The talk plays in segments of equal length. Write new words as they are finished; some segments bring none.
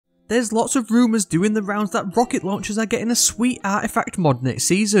there's lots of rumours doing the rounds that rocket launchers are getting a sweet artifact mod next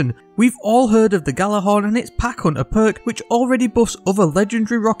season. We've all heard of the Galahorn and its Pack Hunter perk, which already buffs other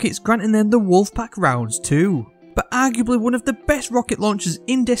legendary rockets, granting them the Wolfpack rounds too. But arguably one of the best rocket launchers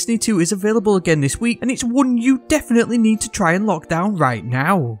in Destiny 2 is available again this week, and it's one you definitely need to try and lock down right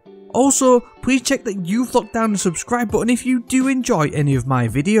now. Also, please check that you've locked down the subscribe button if you do enjoy any of my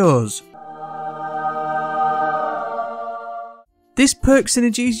videos. This perk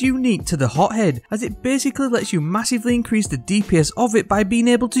synergy is unique to the Hothead, as it basically lets you massively increase the DPS of it by being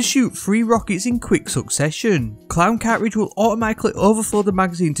able to shoot 3 rockets in quick succession. Clown Cartridge will automatically overflow the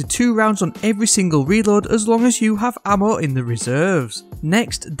magazine to 2 rounds on every single reload as long as you have ammo in the reserves.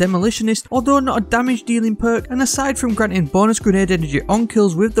 Next, Demolitionist, although not a damage dealing perk, and aside from granting bonus grenade energy on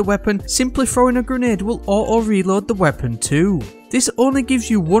kills with the weapon, simply throwing a grenade will auto reload the weapon too. This only gives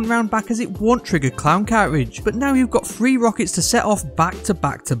you 1 round back as it won't trigger Clown Cartridge, but now you've got 3 rockets to set off back to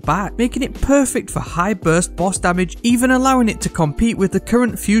back to back, making it perfect for high burst boss damage, even allowing it to compete with the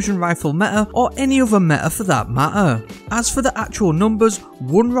current fusion rifle meta or any other meta for that matter. As for the actual numbers,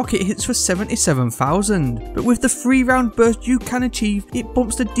 1 rocket hits for 77,000, but with the 3 round burst you can achieve, it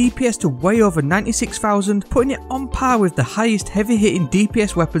bumps the DPS to way over 96,000, putting it on par with the highest heavy hitting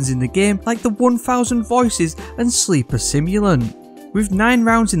DPS weapons in the game like the 1000 Voices and Sleeper Simulant. With 9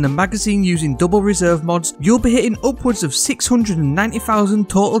 rounds in the magazine using double reserve mods, you'll be hitting upwards of 690,000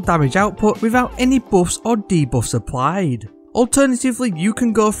 total damage output without any buffs or debuffs applied. Alternatively, you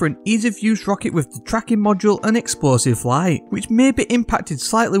can go for an ease of use rocket with the tracking module and explosive light, which may be impacted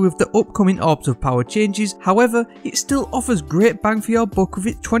slightly with the upcoming Orbs of Power changes. However, it still offers great bang for your buck with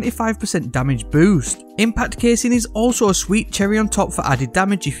its 25% damage boost. Impact casing is also a sweet cherry on top for added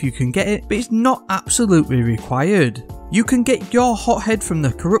damage if you can get it, but it's not absolutely required. You can get your Hothead from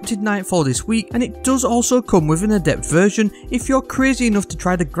the Corrupted Nightfall this week, and it does also come with an adept version if you're crazy enough to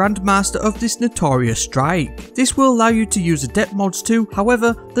try the Grandmaster of this notorious strike. This will allow you to use adept mods too,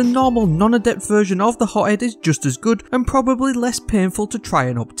 however the normal non-adept version of the Hothead is just as good and probably less painful to try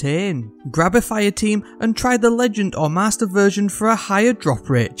and obtain. Grab a fire team and try the Legend or Master version for a higher drop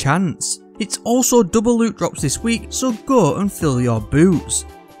rate chance. It's also double loot drops this week, so go and fill your boots.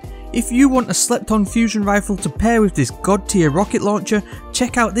 If you want a slept on fusion rifle to pair with this god tier rocket launcher,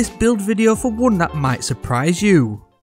 check out this build video for one that might surprise you.